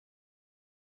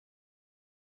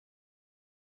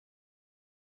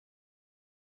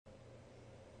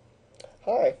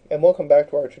Hi, and welcome back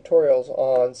to our tutorials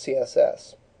on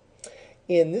CSS.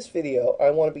 In this video, I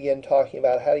want to begin talking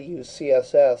about how to use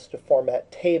CSS to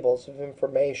format tables of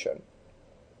information.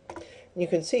 You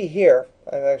can see here,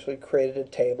 I've actually created a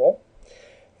table,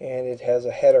 and it has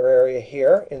a header area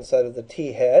here inside of the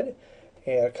T head,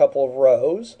 and a couple of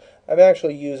rows. I'm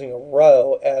actually using a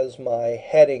row as my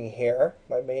heading here,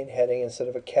 my main heading instead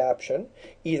of a caption.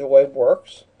 Either way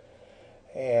works.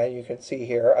 And you can see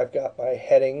here, I've got my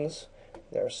headings.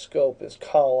 Their scope is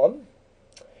column.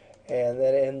 And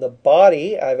then in the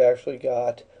body, I've actually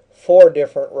got 4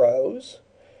 different rows.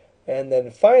 And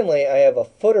then finally, I have a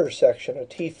footer section, a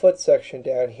T-foot section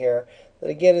down here that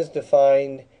again is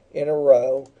defined in a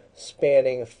row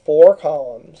spanning 4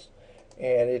 columns.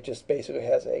 And it just basically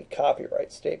has a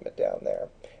copyright statement down there.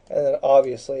 And then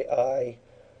obviously, I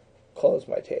close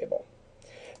my table.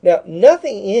 Now,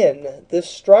 nothing in this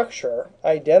structure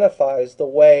identifies the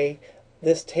way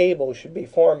this table should be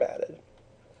formatted.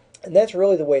 And that's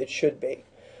really the way it should be.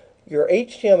 Your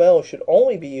HTML should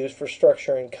only be used for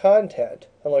structuring content,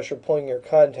 unless you're pulling your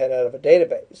content out of a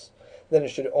database. Then it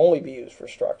should only be used for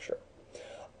structure.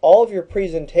 All of your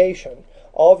presentation,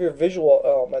 all of your visual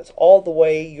elements, all the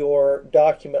way your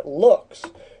document looks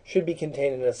should be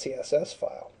contained in a CSS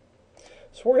file.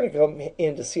 So we're going to come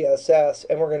into CSS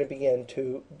and we're going to begin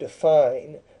to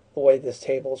define the way this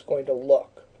table is going to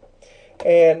look.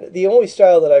 And the only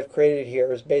style that I've created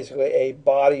here is basically a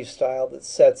body style that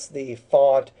sets the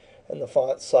font and the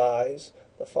font size,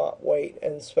 the font weight,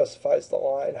 and specifies the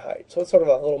line height. So it's sort of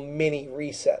a little mini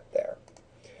reset there.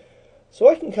 So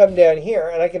I can come down here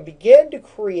and I can begin to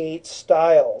create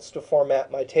styles to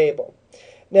format my table.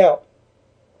 Now,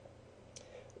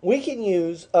 we can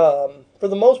use, for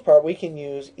the most part, we can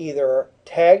use either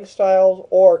tag styles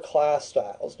or class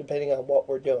styles, depending on what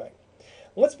we're doing.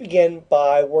 Let's begin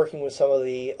by working with some of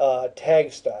the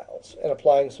tag styles and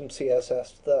applying some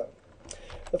CSS to them.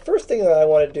 The first thing that I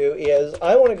want to do is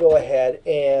I want to go ahead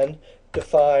and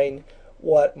define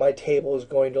what my table is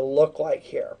going to look like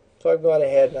here. So I've gone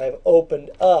ahead and I've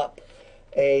opened up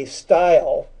a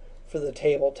style for the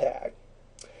table tag.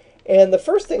 And the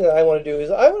first thing that I want to do is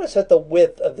I want to set the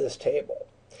width of this table.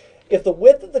 If the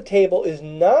width of the table is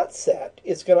not set,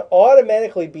 it's going to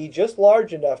automatically be just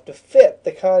large enough to fit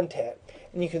the content.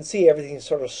 And you can see everything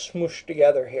sort of smooshed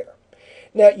together here.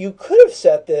 Now, you could have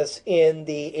set this in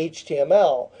the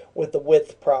HTML with the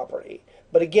width property.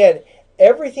 But again,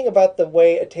 everything about the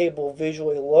way a table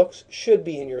visually looks should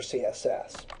be in your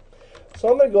CSS. So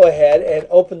I'm going to go ahead and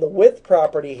open the width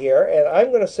property here, and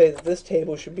I'm going to say that this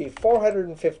table should be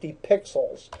 450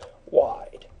 pixels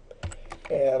wide.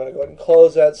 And I'm going to go ahead and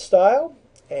close that style.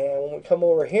 And when we come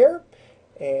over here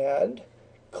and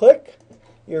click,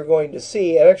 you're going to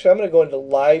see, and actually I'm going to go into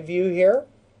live view here.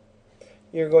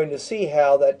 You're going to see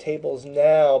how that table's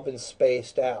now been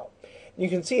spaced out. You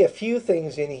can see a few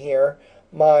things in here.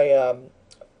 My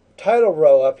title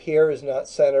row up here is not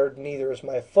centered, neither is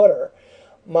my footer.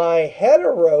 My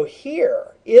header row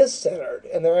here is centered,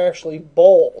 and they're actually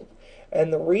bold.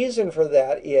 And the reason for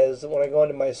that is that when I go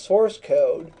into my source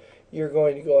code, you're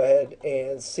going to go ahead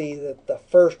and see that the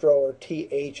first row are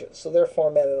THs. So they're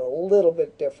formatted a little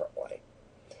bit differently.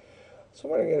 So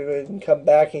we're going to go ahead and come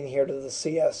back in here to the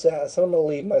CSS. I'm going to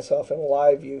leave myself in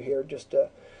live view here just to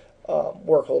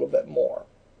work a little bit more.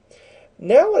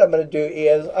 Now what I'm going to do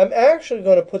is I'm actually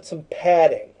going to put some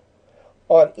padding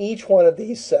on each one of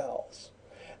these cells.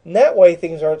 And that way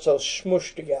things aren't so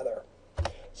smooshed together.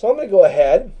 So I'm going to go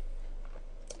ahead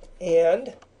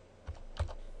and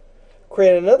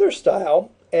create another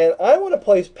style. And I want to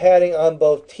place padding on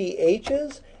both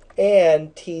THs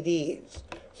and TDs.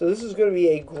 So this is going to be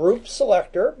a group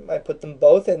selector. I put them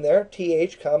both in there,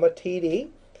 TH, TD.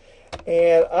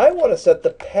 And I want to set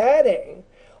the padding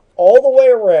all the way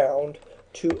around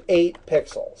to 8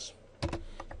 pixels.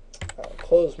 I'll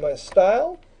close my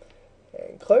style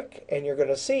and click, and you're going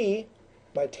to see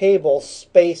my table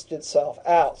spaced itself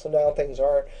out. So now things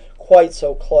aren't quite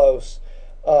so close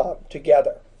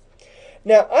together.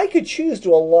 Now I could choose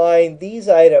to align these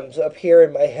items up here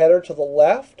in my header to the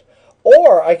left,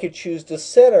 or I could choose to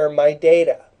center my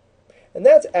data. And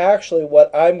that's actually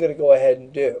what I'm going to go ahead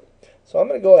and do. So I'm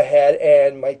going to go ahead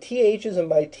and my THs and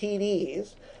my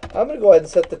TDs, I'm going to go ahead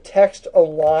and set the text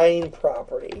align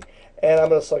property. And I'm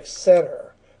going to select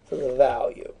center for the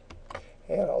value.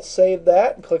 And I'll save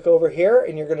that and click over here.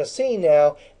 And you're going to see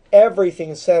now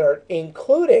everything centered,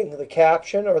 including the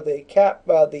caption or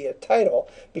the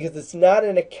title, because it's not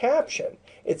in a caption.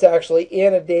 It's actually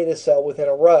in a data cell within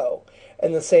a row.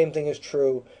 And the same thing is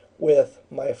true with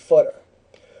my footer.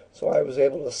 So I was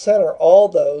able to center all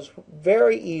those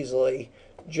very easily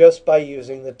just by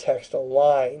using the text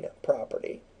align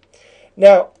property.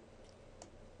 Now,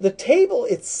 the table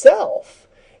itself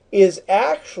is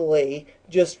actually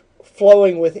just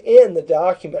flowing within the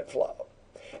document flow.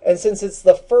 And since it's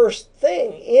the first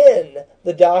thing in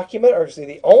the document, or actually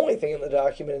the only thing in the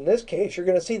document in this case, you're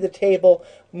going to see the table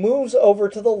moves over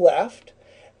to the left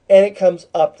and it comes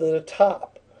up to the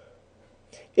top.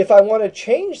 If I want to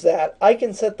change that, I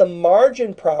can set the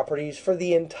margin properties for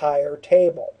the entire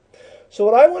table. So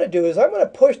what I want to do is I'm going to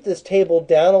push this table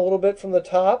down a little bit from the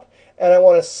top, and I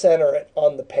want to center it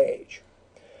on the page.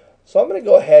 So I'm going to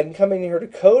go ahead and come in here to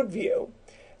Code View,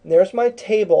 and there's my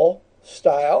table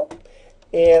style,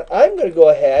 and I'm going to go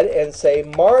ahead and say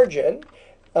margin.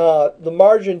 The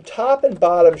margin top and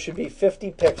bottom should be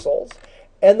 50 pixels,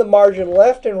 and the margin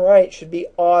left and right should be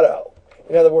auto.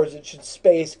 In other words, it should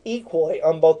space equally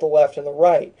on both the left and the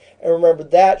right. And remember,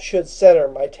 that should center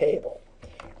my table.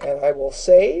 And I will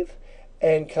save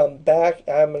and come back.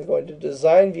 I'm going to go into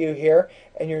Design View here,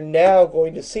 and you're now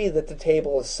going to see that the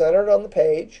table is centered on the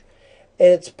page,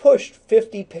 and it's pushed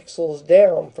 50 pixels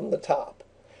down from the top.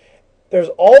 There's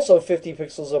also 50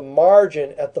 pixels of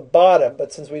margin at the bottom,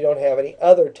 but since we don't have any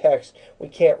other text, we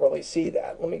can't really see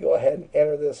that. Let me go ahead and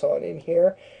enter this on in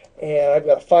here. And I've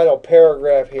got a final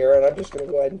paragraph here, and I'm just going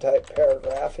to go ahead and type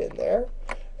paragraph in there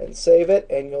and save it,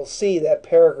 and you'll see that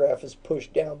paragraph is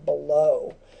pushed down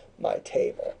below my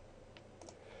table.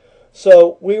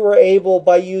 So we were able,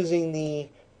 by using the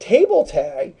table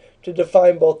tag, to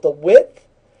define both the width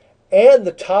and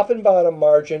the top and bottom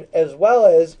margin, as well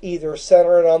as either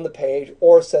center it on the page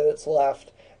or set its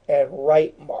left and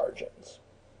right margins.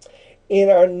 In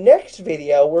our next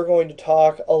video, we're going to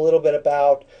talk a little bit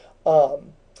about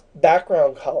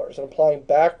background colors and applying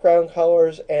background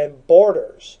colors and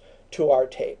borders to our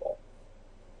table.